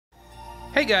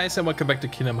Hey guys, and welcome back to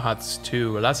Kingdom Hearts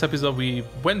 2. Last episode we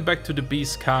went back to the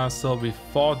Beast Castle, we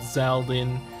fought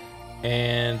Zeldin,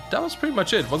 and that was pretty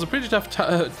much it. It was a pretty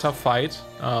tough fight.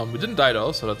 We didn't die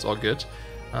though, so that's all good.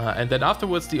 And then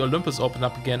afterwards the Olympus opened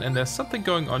up again, and there's something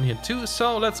going on here too,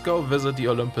 so let's go visit the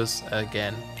Olympus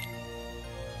again.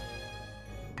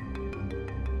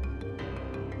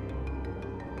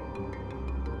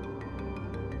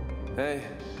 Hey.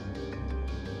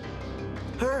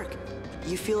 Herc,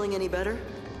 you feeling any better?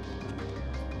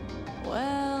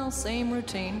 Well, same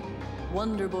routine.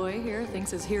 Wonder Boy here thinks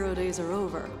his hero days are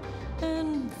over.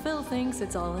 And Phil thinks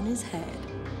it's all in his head.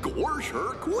 Gosh,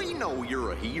 Herc, we know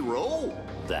you're a hero.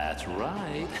 That's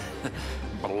right.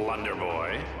 Blunder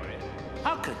Boy.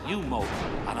 How could you mope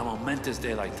on a momentous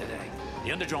day like today? The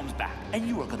Underdrome's back, and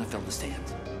you are gonna fill the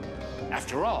stands.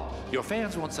 After all, your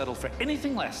fans won't settle for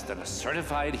anything less than a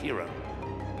certified hero.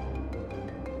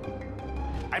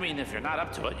 I mean, if you're not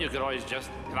up to it, you could always just,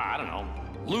 I don't know,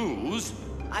 lose.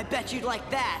 I bet you'd like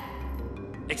that.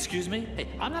 Excuse me? Hey,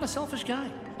 I'm not a selfish guy.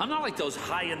 I'm not like those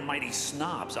high and mighty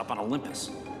snobs up on Olympus.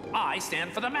 I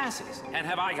stand for the masses, and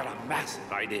have I got a massive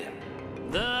idea.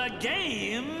 The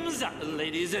games,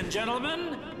 ladies and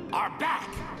gentlemen, are back.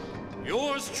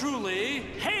 Yours truly,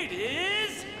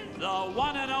 Hades, the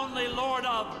one and only Lord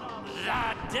of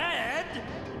the Dead,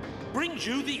 brings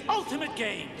you the Ultimate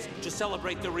Games to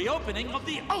celebrate the reopening of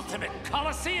the Ultimate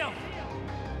Coliseum.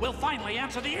 We'll finally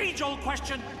answer the age-old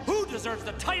question, who deserves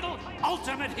the title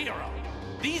Ultimate Hero?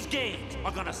 These games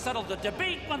are gonna settle the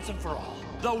debate once and for all.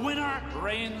 The winner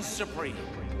reigns supreme.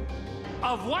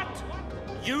 Of what?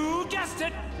 You guessed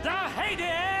it, the Hades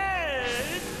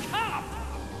Cup!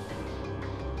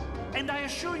 And I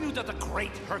assure you that the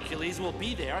great Hercules will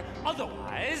be there,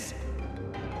 otherwise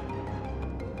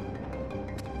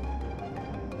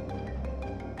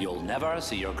you'll never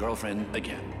see your girlfriend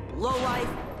again. Lowlife.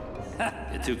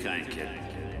 You're too kind, kid.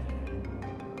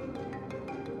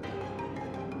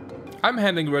 I'm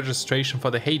handling registration for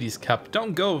the Hades Cup.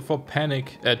 Don't go for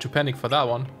panic for that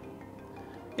one.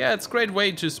 Yeah, it's a great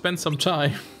way to spend some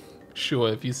time. Sure,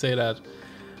 if you say that.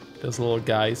 Those little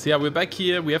guys. Yeah, we're back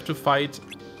here. We have to fight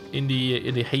in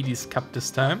the Hades Cup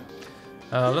this time.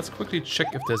 Let's quickly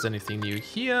check if there's anything new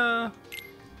here.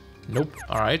 Nope.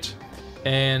 All right.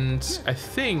 And I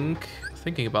think,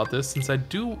 thinking about this, since I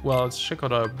do, well, let's check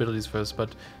out our abilities first,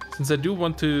 but since I do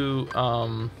want to,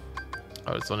 oh,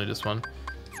 it's only this one.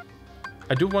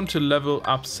 I do want to level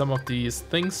up some of these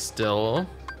things still.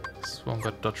 This one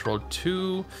got dodge roll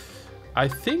 2. I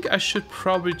think I should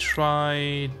probably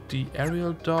try the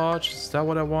aerial dodge. Is that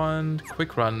what I want?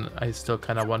 Quick run, I still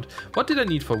kind of want. What did I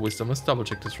need for wisdom? Let's double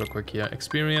check this real quick here.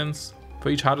 Experience for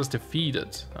each hardest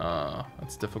defeated.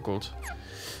 That's difficult.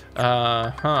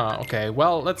 Okay,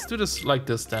 well, let's do this like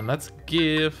this then. Let's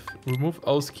remove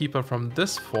Oathkeeper from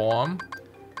this form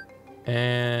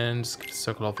and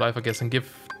Circle of Life, I guess, and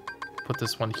put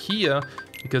this one here,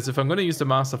 because if I'm going to use the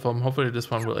Master Form, hopefully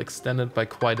this one will extend it by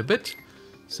quite a bit,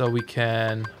 so we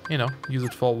can, you know, use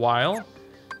it for a while.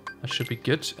 That should be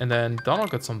good. And then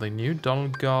Donald got something new.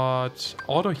 Donald got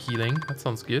auto healing. That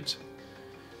sounds good.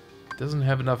 Doesn't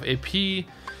have enough AP.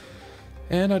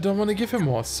 And I don't want to give him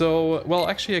more. So, well,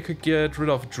 actually I could get rid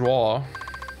of Draw.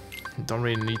 Don't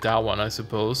really need that one, I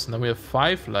suppose. And then we have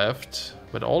 5 left.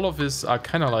 But all of his are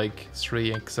kind of like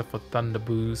 3, except for Thunder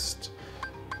Boost.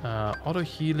 Auto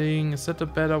Healing, is that the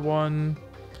better one?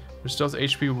 Restores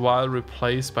HP while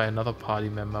replaced by another party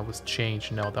member with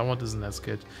change. No, that one isn't as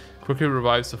good. Quickly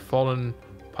revives the fallen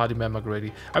party member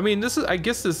greatly. I mean, I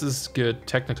guess this is good,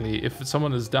 technically. If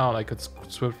someone is down, I could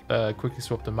quickly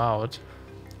swap them out.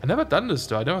 I never done this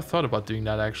though. I never thought about doing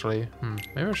that actually.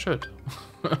 Maybe I should.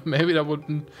 Maybe that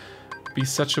wouldn't be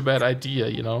such a bad idea,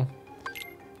 you know.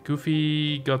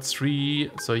 Goofy got 3,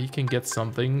 so he can get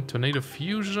something. Tornado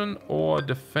Fusion or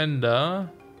Defender.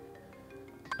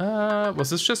 Was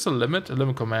this just a limit? A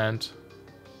limit command.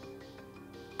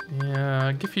 Yeah,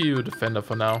 I'll give you Defender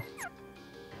for now.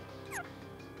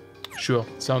 Sure,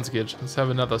 sounds good. Let's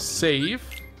have another save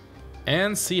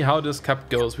and see how this cup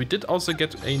goes. We did also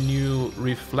get a new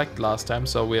Reflect last time,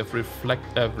 so we have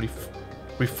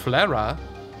Reflera.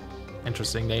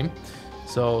 Interesting name.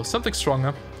 So something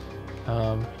stronger.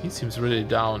 He seems really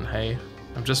down, hey.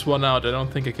 I'm just 1 out. I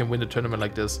don't think I can win the tournament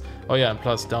like this. Oh yeah, and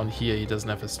plus down here he doesn't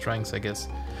have his strengths, I guess.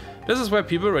 This is where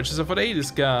people register for the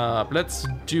Hades Cup. Let's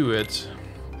do it.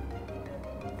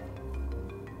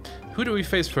 Who do we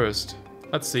face first?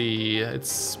 Let's see.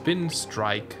 It's Spin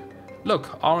Strike.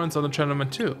 Look, Auron's on the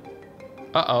tournament too.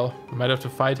 Uh-oh, we might have to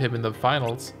fight him in the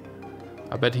finals.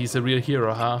 I bet he's a real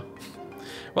hero, huh?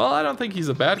 Well, I don't think he's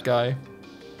a bad guy.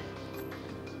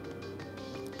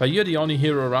 But you're the only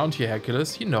hero around here,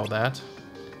 Hercules. You know that.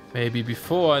 Maybe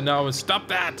before and now. Stop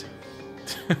that!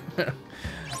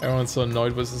 Everyone's so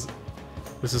annoyed with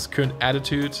his current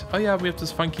attitude. Oh yeah, we have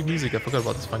this funky music. I forgot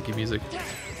about this funky music.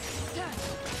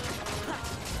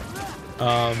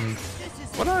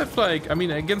 What if, like, I mean,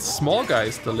 against small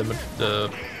guys,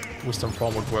 the wisdom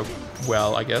form would work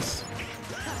well, I guess.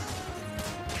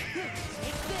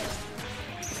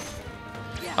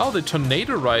 Oh, the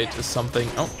tornado ride is something.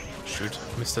 Oh, shoot,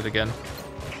 missed it again.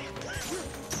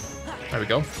 There we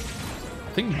go.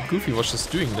 I think Goofy was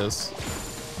just doing this.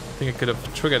 I think I could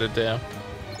have triggered it there.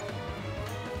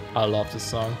 I love this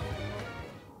song.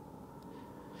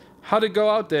 How'd it go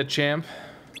out there, champ?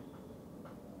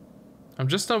 I'm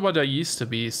just not what I used to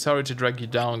be. Sorry to drag you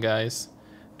down, guys.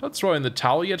 Don't throw in the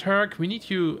towel yet, Herc. We need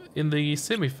you in the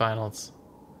semifinals.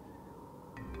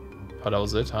 Oh, that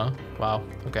was it, huh? Wow,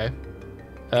 okay.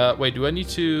 Wait, do I need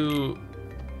to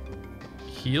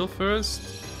heal first?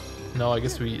 No, I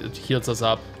guess it heals us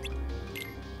up.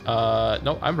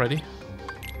 No, I'm ready.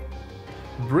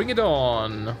 Bring it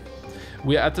on.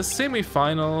 We're at the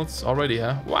semifinals already,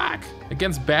 huh? Whack!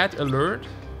 Against Bad Alert.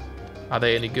 Are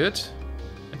they any good?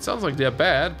 It sounds like they're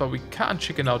bad, but we can't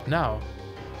chicken out now.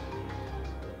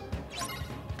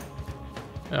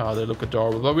 Oh, they look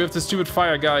adorable. But we have the stupid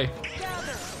fire guy.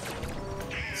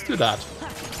 Let's do that.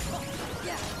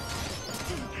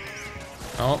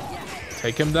 Oh,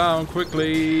 take him down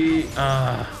quickly.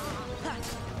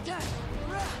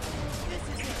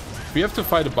 If we have to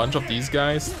fight a bunch of these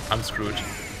guys, I'm screwed.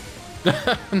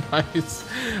 Nice.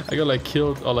 I got like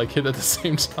killed or like hit at the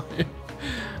same time.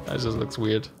 That just looks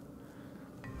weird.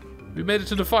 We made it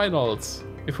to the finals.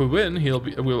 If we win,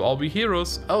 we'll all be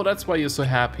heroes. Oh, that's why you're so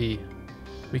happy.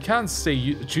 We can't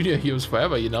stay junior heroes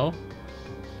forever, you know.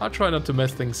 I'll try not to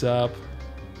mess things up.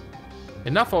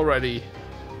 Enough already.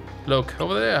 Look,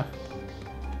 over there.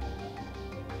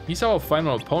 He's our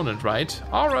final opponent, right?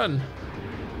 Auron!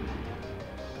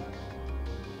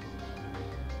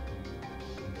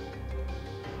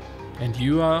 And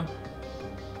you are...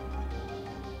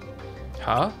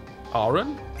 Huh?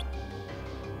 Auron?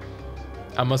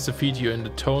 I must defeat you and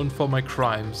atone for my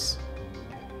crimes.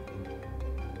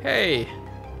 Hey!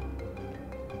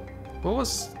 What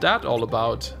was that all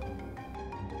about?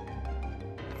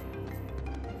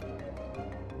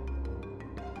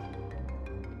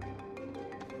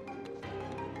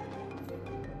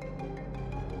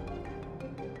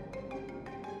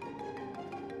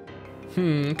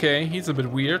 Okay, he's a bit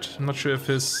weird. I'm not sure if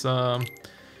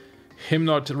him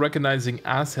not recognizing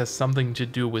us has something to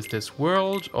do with this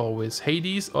world or with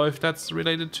Hades, or if that's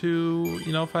related to,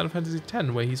 you know, Final Fantasy X,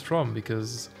 where he's from,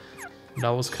 because that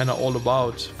was kind of all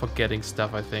about forgetting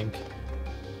stuff, I think.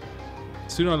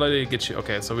 Sooner or later you get you.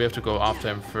 Okay, so we have to go after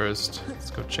him first. Let's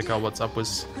go check out what's up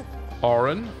with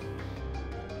Auron.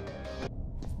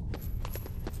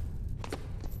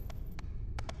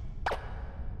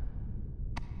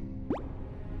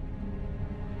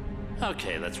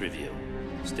 Okay, let's review.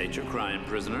 State your crime,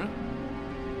 prisoner.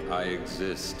 I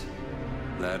exist.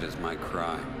 That is my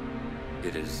crime.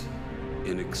 It is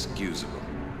inexcusable.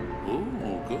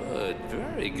 Ooh, good.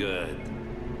 Very good.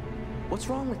 What's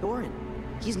wrong with Auron?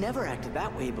 He's never acted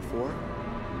that way before.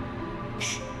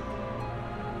 Shh.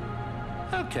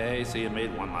 Okay, so you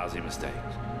made one lousy mistake.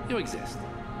 You exist.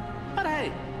 But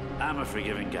hey, I'm a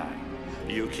forgiving guy.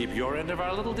 You keep your end of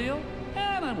our little deal,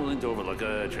 and I'm willing to overlook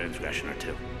a transgression or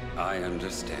two. I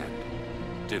understand.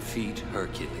 Defeat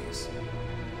Hercules.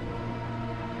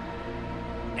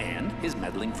 And his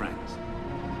meddling friends.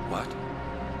 What?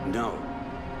 No.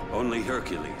 Only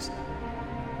Hercules.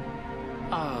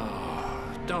 Oh,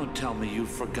 don't tell me you've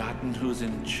forgotten who's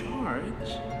in charge.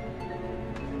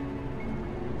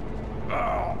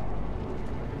 Oh.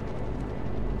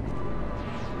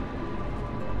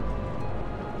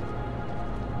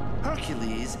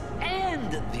 Hercules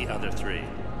and the other three.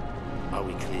 Are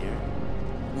we clear?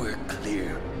 We're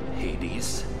clear,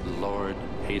 Hades. Lord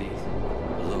Hades.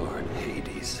 Lord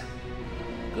Hades.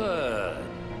 Good.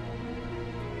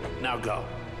 Now go.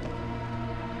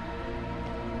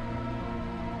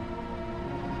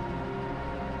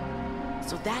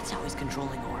 So that's how he's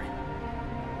controlling Auron.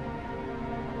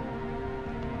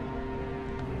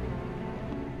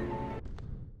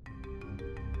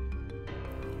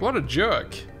 What a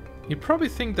jerk. You'd probably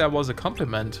think that was a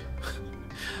compliment.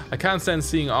 I can't stand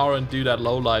seeing Auron do that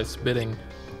lowlife's bidding.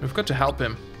 We've got to help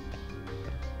him.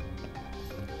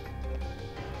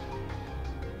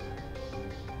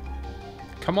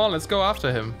 Come on, let's go after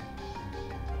him.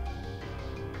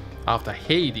 After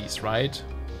Hades, right?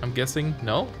 I'm guessing.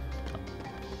 No?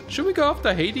 Should we go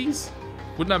after Hades?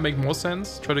 Wouldn't that make more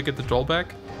sense? Try to get the doll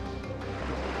back?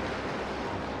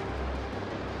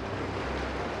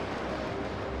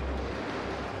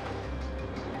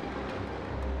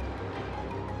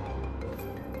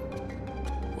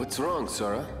 What's wrong,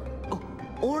 Sora? Oh,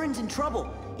 Auron's in trouble.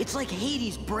 It's like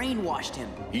Hades brainwashed him.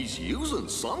 He's using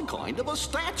some kind of a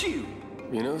statue.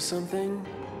 You know something?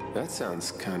 That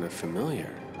sounds kind of familiar.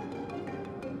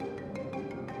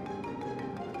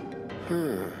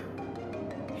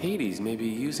 Hades may be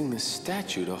using the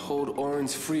statue to hold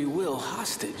Auron's free will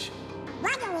hostage.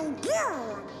 What do we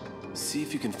do? See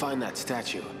if you can find that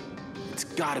statue. It's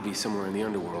gotta be somewhere in the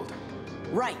underworld.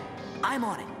 Right. I'm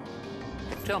on it.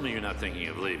 Tell me you're not thinking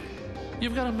of leaving.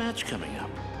 You've got a match coming up.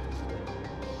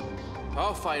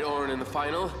 I'll fight Auron in the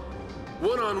final.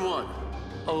 One-on-one.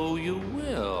 Oh, you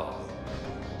will?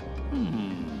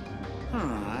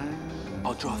 Alright.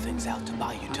 I'll draw things out to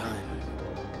buy you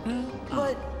time.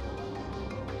 But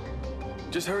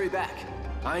Just hurry back.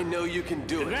 I know you can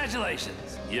do it.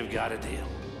 Congratulations. You've got a deal.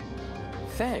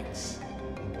 Thanks.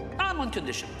 On one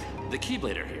condition. The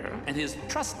Keyblader here and his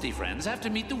trusty friends have to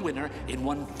meet the winner in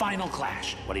one final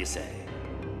clash. What do you say?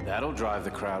 That'll drive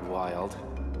the crowd wild.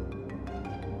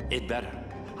 It better.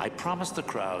 I promised the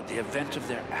crowd the event of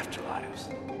their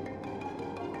afterlives.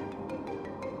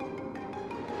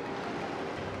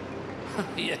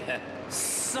 Yeah,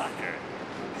 sucker.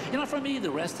 You know, for me,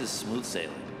 the rest is smooth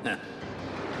sailing. Huh.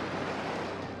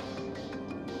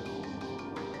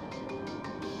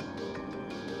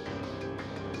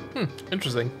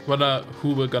 Interesting. Whether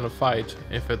who we're gonna fight,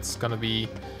 if it's gonna be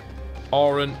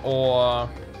Auron or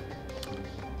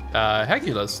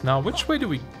Hercules. Now, which way do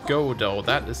we go though?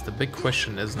 That is the big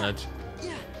question, isn't it?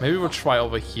 Maybe we'll try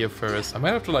over here first. I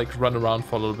might have to like run around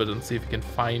for a little bit and see if we can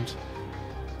find...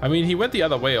 I mean, he went the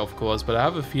other way, of course, but I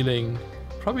have a feeling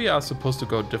probably are supposed to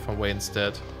go a different way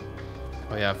instead.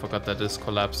 Oh yeah, I forgot that this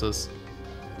collapses.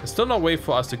 There's still no way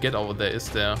for us to get over there, is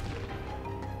there?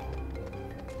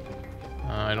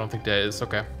 I don't think there is.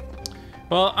 Okay.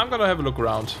 Well, I'm gonna have a look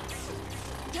around.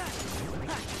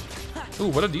 Ooh,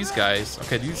 what are these guys?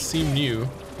 Okay, these seem new.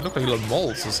 They look like little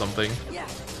moles or something. I'm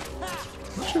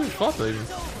not sure we fought them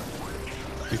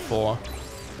before.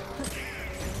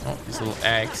 Oh, these little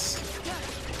eggs.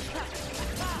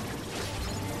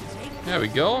 There we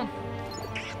go.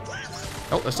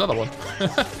 Oh, there's another one.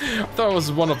 I thought it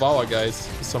was one of our guys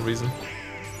for some reason.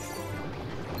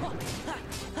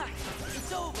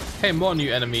 Hey, more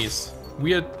new enemies.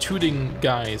 Weird tooting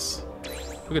guys.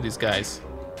 Look at these guys.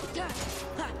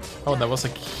 Oh, that was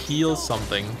like heal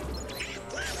something.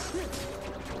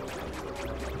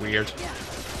 Weird.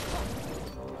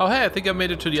 Oh, hey, I think I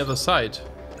made it to the other side.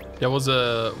 There was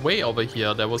a way over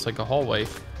here. There was like a hallway.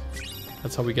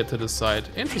 That's how we get to this side.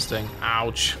 Interesting.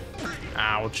 Ouch.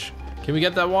 Ouch. Can we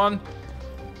get that one?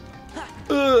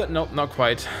 Nope, not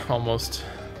quite. Almost.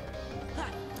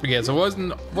 Okay, so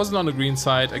wasn't on the green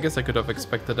side. I guess I could have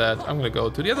expected that. I'm gonna go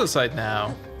to the other side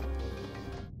now.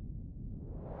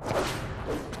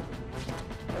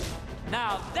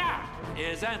 Now that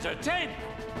is entertainment.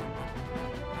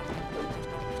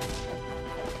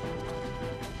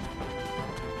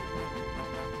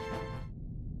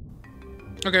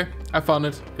 Okay, I found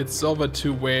it. It's over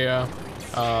to where,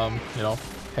 you know,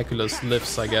 Hercules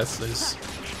lives, I guess.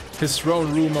 His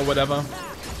throne room or whatever.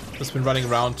 Just been running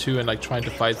around too and like trying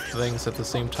to fight things at the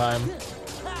same time.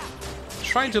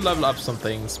 Trying to level up some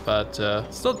things, but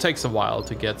still takes a while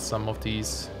to get some of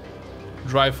these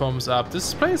dry forms up.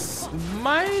 This place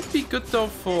might be good though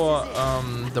for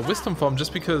the wisdom form,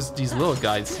 just because these little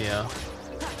guys here.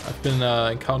 I've been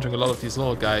encountering a lot of these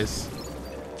little guys.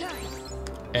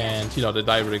 And, you know, they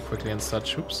die really quickly and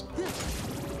such. Oops.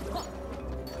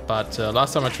 But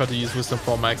last time I tried to use Wisdom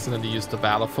Form, I accidentally used the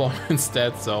Valor Form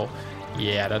instead. So,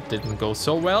 yeah, that didn't go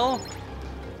so well.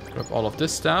 Grab all of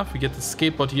this stuff. We get the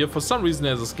skateboard here. For some reason,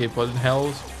 there's a skateboard in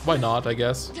hell. Why not, I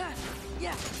guess.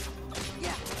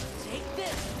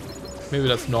 Maybe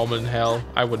that's normal in hell.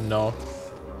 I wouldn't know.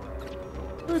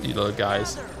 Where are these little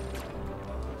guys?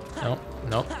 No,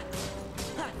 no.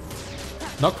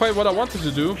 Not quite what I wanted to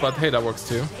do, but hey, that works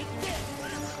too.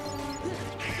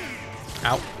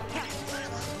 Ow.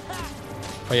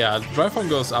 Oh yeah, drive form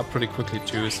goes up pretty quickly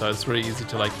too, so it's really easy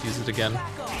to like use it again.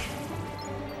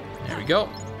 There we go.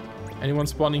 Anyone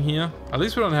spawning here? At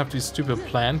least we don't have these stupid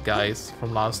plant guys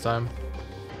from last time.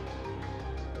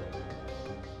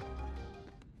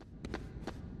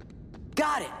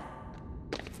 got it.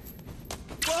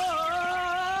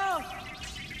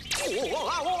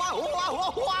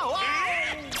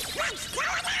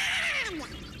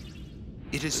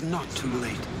 It is not too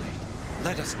late.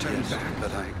 Let us turn back.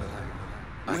 But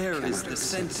where is the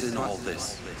sense in all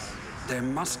this? There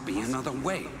must be another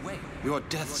way. Your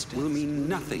deaths will mean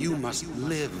nothing. You must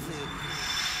live.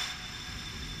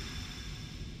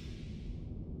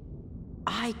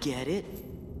 I get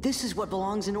it. This is what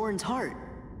belongs in Auron's heart.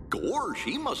 Gosh,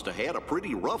 he must have had a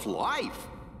pretty rough life.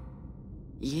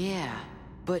 Yeah,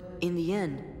 but in the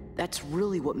end, that's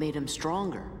really what made him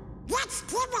stronger. Let's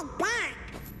give it back.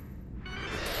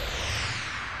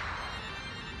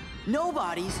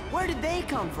 Nobodies? Where did they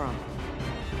come from?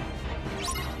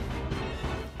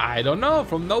 I don't know,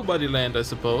 from Nobody Land, I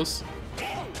suppose.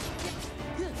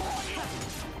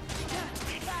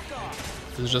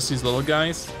 Is it just these little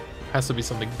guys? Has to be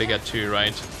something bigger too,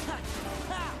 right?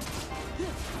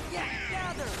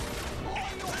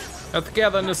 Let's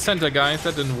gather in the center, guys.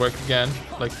 That didn't work again.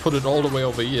 Like, put it all the way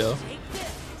over here.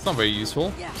 It's not very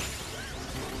useful.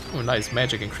 Oh, nice.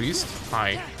 Magic increased.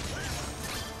 Hi.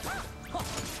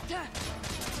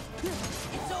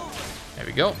 There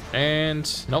we go.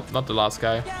 And nope, not the last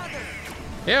guy.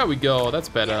 There we go. That's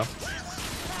better.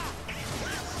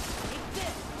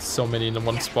 So many in the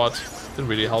one spot. Didn't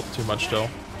really help too much though.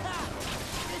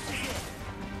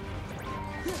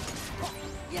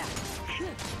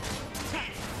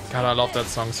 God, I love that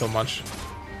song so much.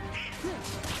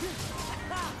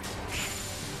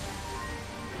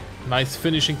 Nice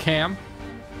finishing cam.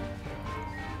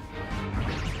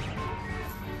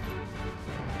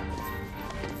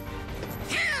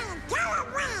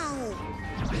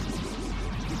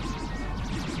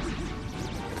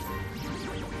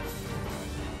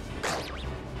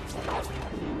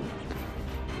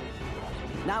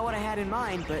 Not what I had in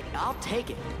mind, but I'll take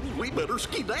it. We better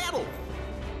skedaddle.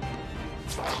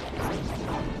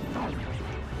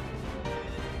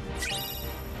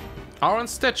 Auron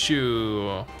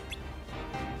statue.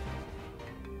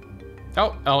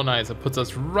 Oh, nice. It puts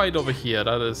us right over here.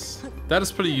 That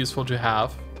is pretty useful to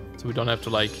have, so we don't have to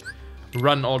like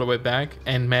run all the way back.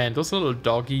 And man, those little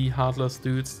doggy heartless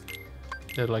dudes,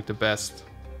 they're like the best.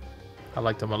 I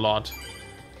like them a lot.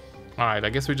 All right, I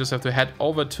guess we just have to head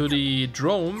over to the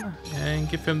drone and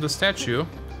give him the statue.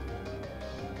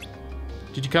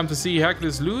 Did you come to see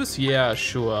Hercules lose? Yeah,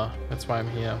 sure. That's why I'm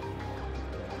here.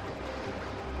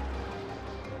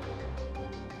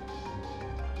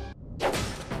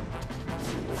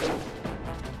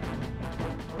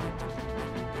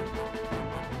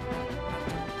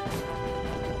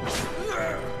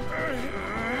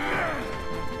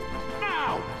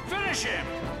 Now, finish him!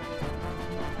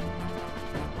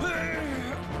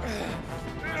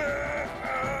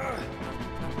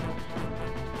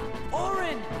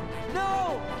 Auron!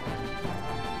 No!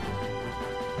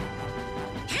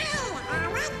 Hi,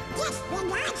 Auron. This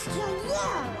belongs to you.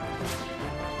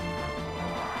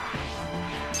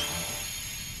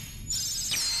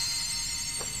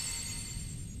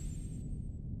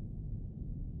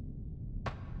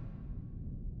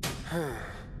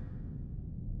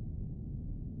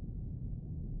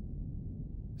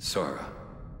 Sora.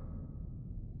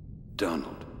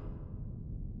 Donald.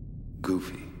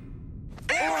 Goofy.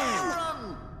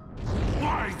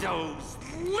 Why those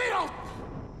little...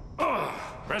 Ugh.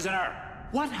 Prisoner,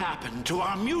 what happened to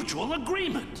our mutual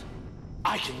agreement?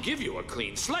 I can give you a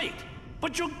clean slate,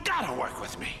 but you gotta work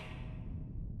with me.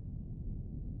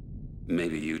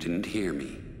 Maybe you didn't hear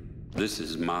me. This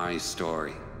is my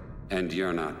story, and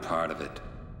you're not part of it.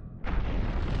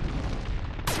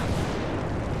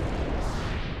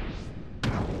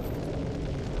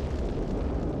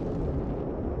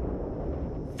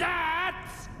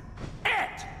 That's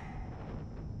it!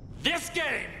 This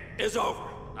game is over.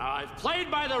 I've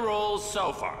played by the rules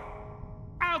so far.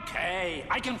 Okay,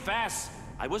 I confess.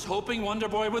 I was hoping Wonder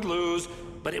Boy would lose,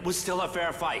 but it was still a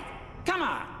fair fight. Come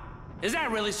on. Is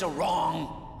that really so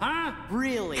wrong? Huh?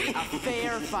 Really, a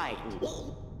fair fight.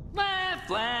 Laugh,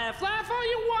 laugh, laugh all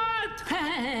you want.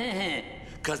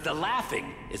 Because the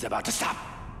laughing is about to stop.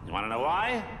 You want to know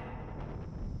why?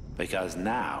 Because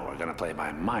now we're going to play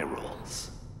by my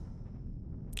rules.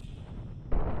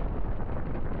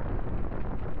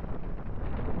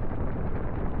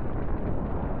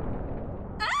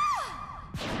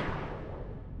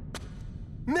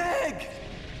 Meg!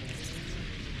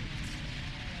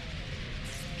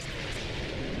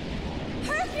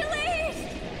 Hercules!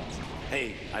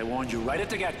 Hey, I warned you right at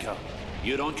the get-go.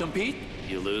 You don't compete,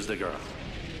 you lose the girl.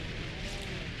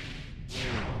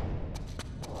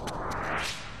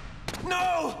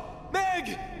 No! Meg!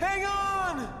 Hang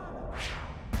on!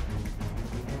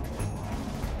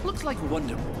 Looks like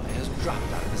Wonder Boy has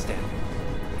dropped out of the standing.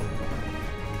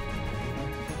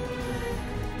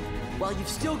 Well, you've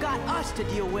still got us to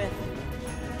deal with.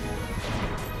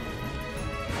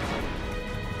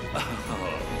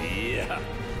 Oh, yeah.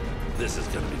 This is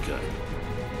gonna be good.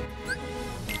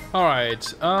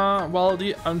 Alright, well,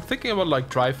 I'm thinking about like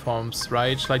dry forms,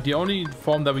 right? Like the only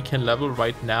form that we can level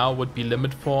right now would be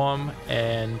limit form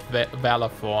and valor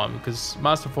form, because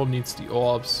master form needs the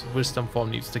orbs, wisdom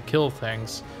form needs to kill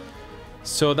things.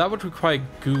 So that would require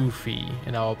Goofy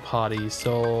in our party,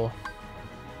 so...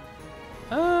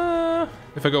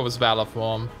 if I go with valor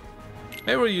form,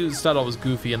 maybe we'll start off with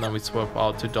Goofy and then we swap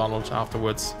out to Donald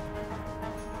afterwards.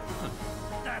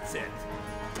 That's it.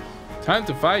 Time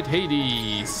to fight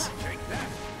Hades.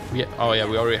 Oh yeah,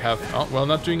 we already have... Oh, well,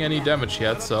 not doing any damage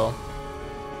yet, so...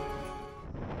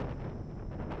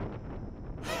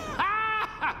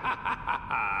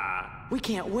 We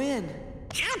can't win.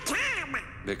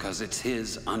 Because it's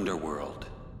his underworld.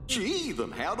 Gee, then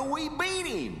how do we beat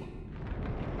him?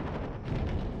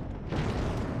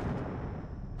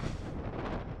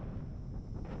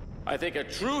 I think a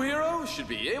true hero should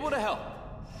be able to help.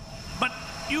 But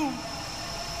you...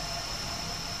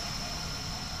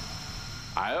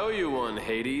 I owe you one,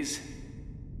 Hades.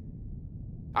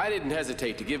 I didn't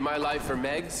hesitate to give my life for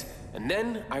Meg's, and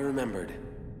then I remembered.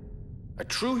 A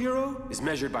true hero is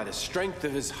measured by the strength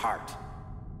of his heart.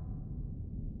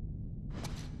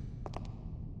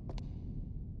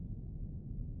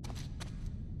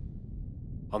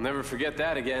 I'll never forget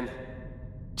that again.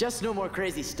 Just no more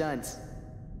crazy stunts.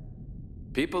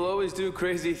 People always do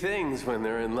crazy things when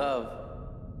they're in love.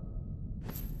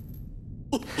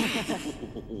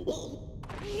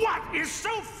 What is so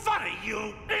funny,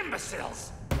 you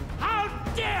imbeciles? How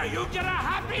dare you get a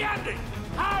happy ending?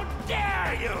 How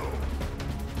dare you?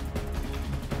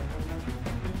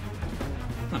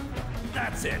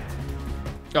 That's it.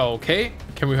 Okay,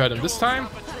 can we hurt him this time?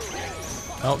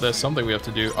 Oh, there's something we have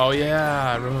to do. Oh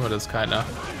yeah, I remember this kinda.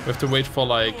 We have to wait for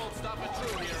like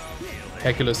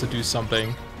Hercules to do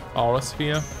something. Aura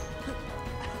Sphere.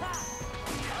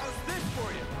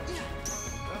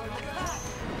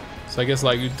 So I guess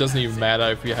like it doesn't even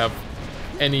matter if we have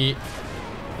any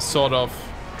sort of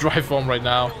dry form right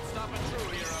now.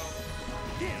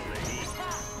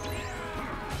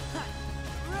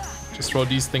 Just throw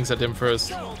these things at him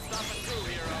first.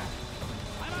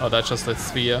 Oh, that's just a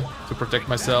sphere to protect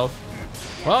myself.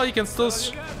 Well, you can still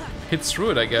hit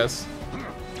through it, I guess.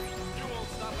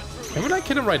 Can we like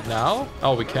hit him right now?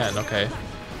 Oh, we can, okay.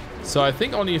 So I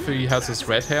think only if he has his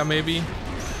red hair, maybe.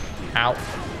 Ow.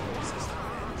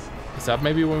 Is that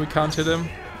maybe when we can't hit him?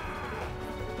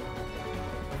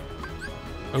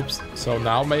 Oops. So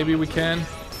now maybe we can.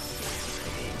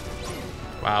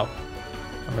 Wow.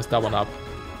 I messed that one up.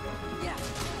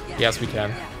 Yes, we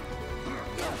can.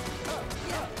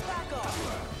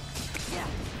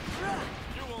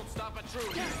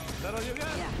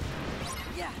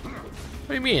 What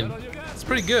do you mean? It's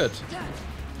pretty good.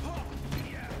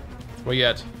 Where you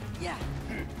at? Yeah,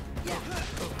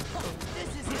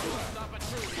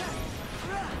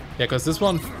 because this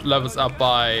one levels up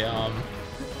by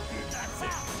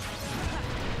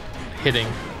hitting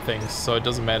things, so it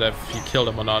doesn't matter if you kill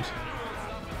them or not.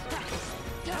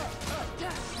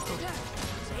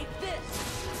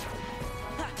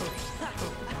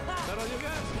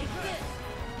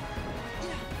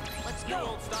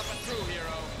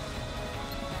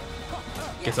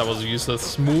 Guess that was a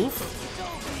useless move.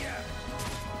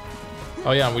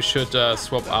 Oh yeah, we should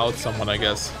swap out someone, I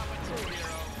guess.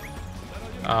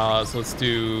 So let's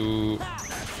do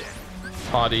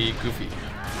Party Goofy.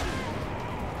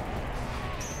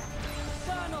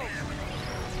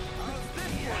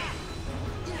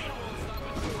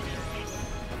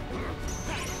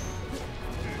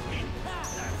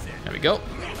 There we go.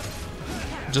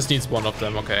 Just needs one of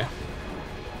them, okay.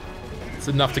 It's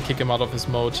enough to kick him out of his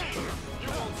mode.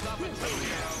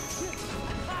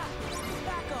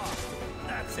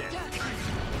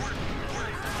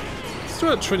 Let's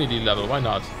do a Trinity level, why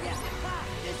not?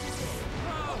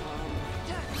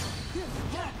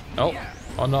 Oh,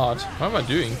 or not. What am I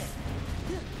doing?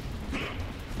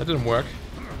 That didn't work.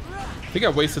 I think I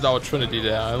wasted our Trinity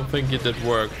there. I don't think it did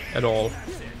work at all.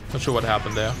 Not sure what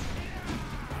happened there.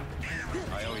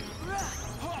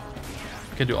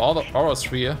 I can do all the Aura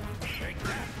Sphere.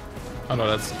 Oh no,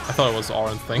 that's... I thought it was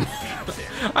Auron thing.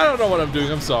 I don't know what I'm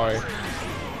doing, I'm sorry.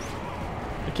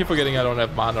 I keep forgetting I don't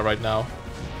have mana right now.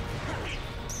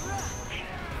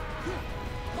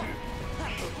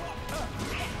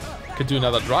 Could do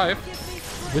another drive.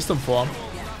 Wisdom form.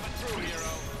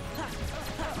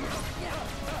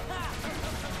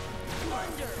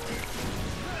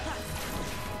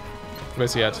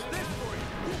 Where's he at?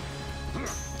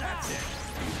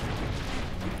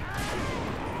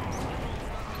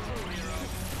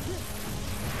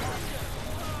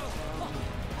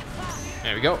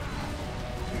 There we go.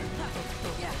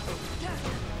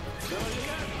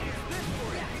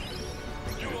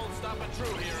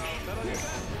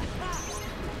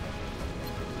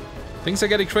 Things are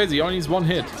getting crazy. Only needs one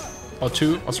hit. Or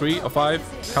 2, or 3, or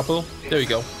 5. Couple. There we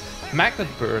go. Magnet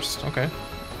Burst. Okay.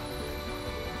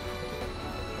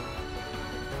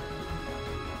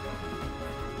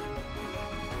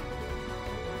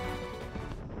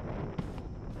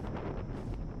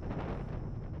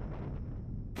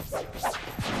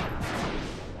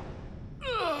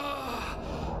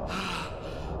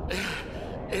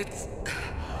 It's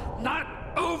not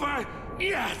over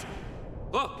yet.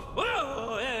 Whoa, whoa,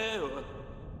 whoa,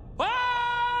 whoa.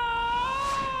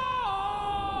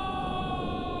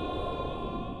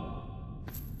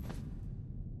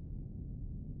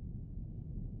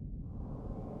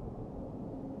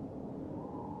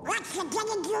 What you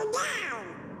gonna do now?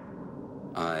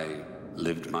 I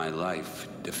lived my life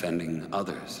defending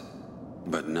others,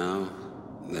 but now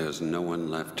there's no one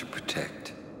left to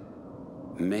protect.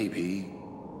 Maybe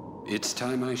it's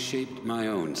time I shaped my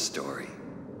own story.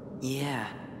 Yeah,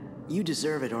 you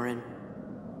deserve it, Auron.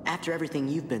 After everything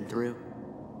you've been through.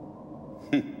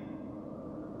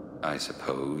 I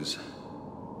suppose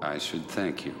I should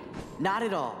thank you. Not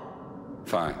at all.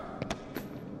 Fine.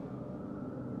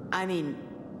 I mean,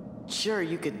 sure,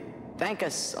 you could thank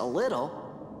us a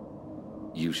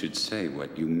little. You should say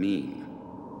what you mean.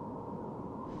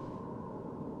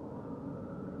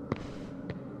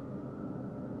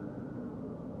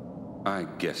 I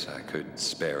guess I could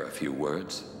spare a few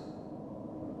words.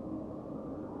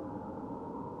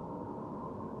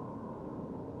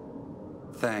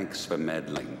 Thanks for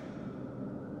meddling.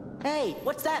 Hey,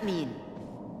 what's that mean?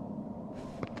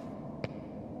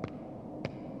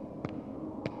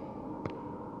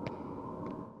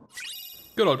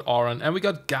 Good old Auron. And we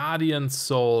got Guardian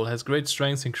Soul. Has great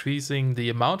strength, increasing the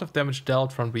amount of damage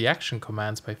dealt from reaction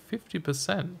commands by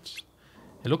 50%.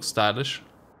 It looks stylish.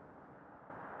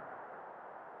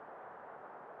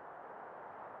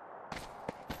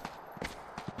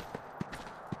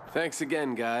 Thanks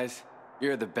again, guys.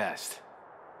 You're the best.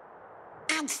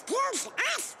 Excuse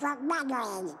us for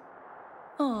meddling.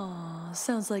 Aw,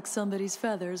 sounds like somebody's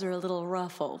feathers are a little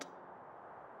ruffled.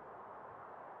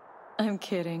 I'm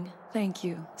kidding. Thank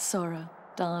you, Sora,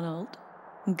 Donald,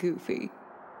 Goofy.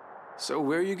 So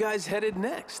where are you guys headed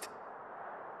next?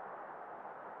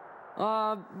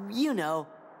 You know.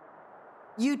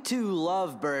 You two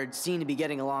lovebirds seem to be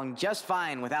getting along just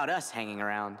fine without us hanging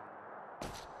around.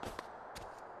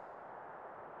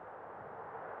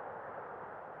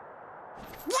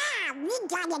 Yeah, we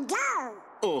gotta go.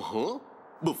 Uh-huh.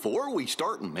 Before we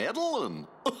start meddling.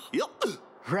 Yep.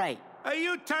 Right. Are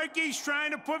you turkeys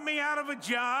trying to put me out of a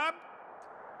job?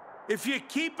 If you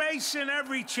keep acing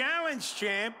every challenge,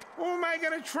 champ, who am I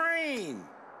gonna train?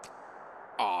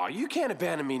 Aw, you can't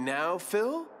abandon me now,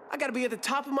 Phil. I gotta be at the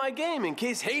top of my game in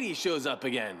case Hades shows up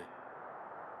again.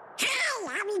 Hey,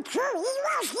 are we true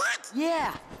heroes yet?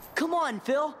 Yeah. Come on,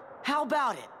 Phil. How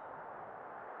about it?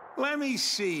 Let me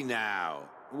see now.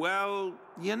 Well,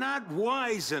 you're not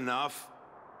wise enough.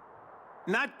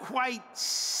 Not quite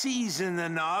seasoned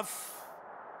enough.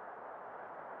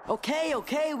 Okay,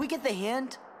 we get the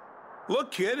hint.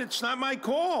 Look, kid, it's not my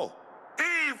call.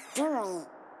 Ah, phooey.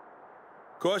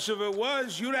 'Cause if it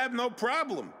was, you'd have no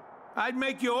problem. I'd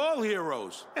make you all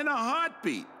heroes in a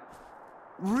heartbeat.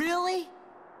 Really?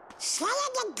 Say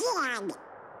it again.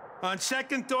 On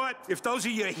second thought, if those are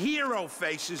your hero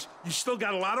faces, you still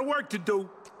got a lot of work to do.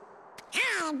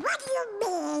 Hey, what do you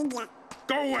mean?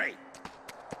 Go away.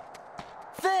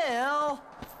 Phil!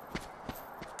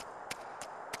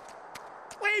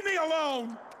 Leave me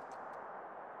alone.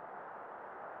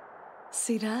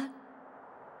 See that?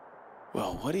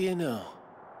 Well, what do you know?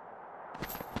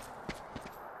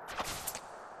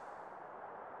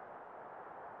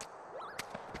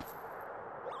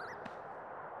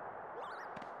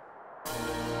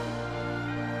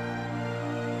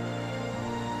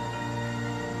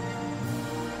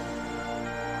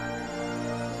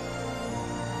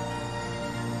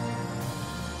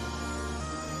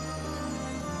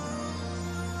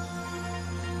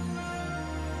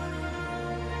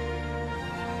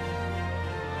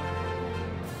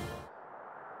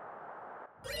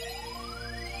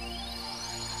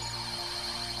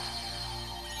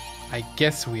 I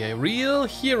guess we are real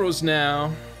heroes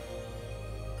now.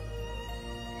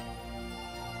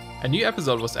 A new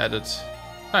episode was added.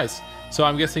 Nice. So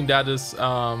I'm guessing that is,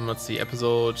 let's see,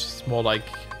 episode, it's more like,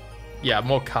 yeah,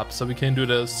 more cups. So we can do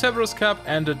the Severus Cup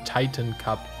and the Titan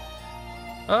Cup.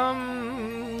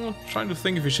 Trying to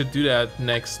think if we should do that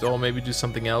next or maybe do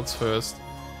something else first.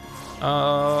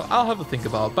 I'll have a think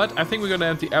about, but I think we're gonna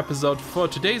end the episode for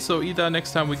today. So either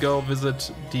next time we go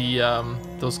visit the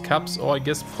those cups, or I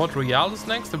guess Port Royal is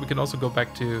next, and we can also go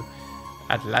back to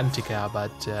Atlantica.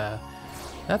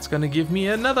 But That's gonna give me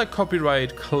another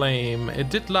copyright claim. It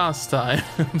did last time,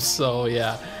 so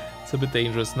yeah, it's a bit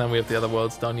dangerous. Now we have the other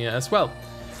worlds down here as well.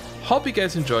 Hope you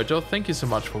guys enjoyed, though. Thank you so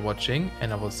much for watching,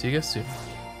 and I will see you guys soon.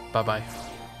 Bye bye.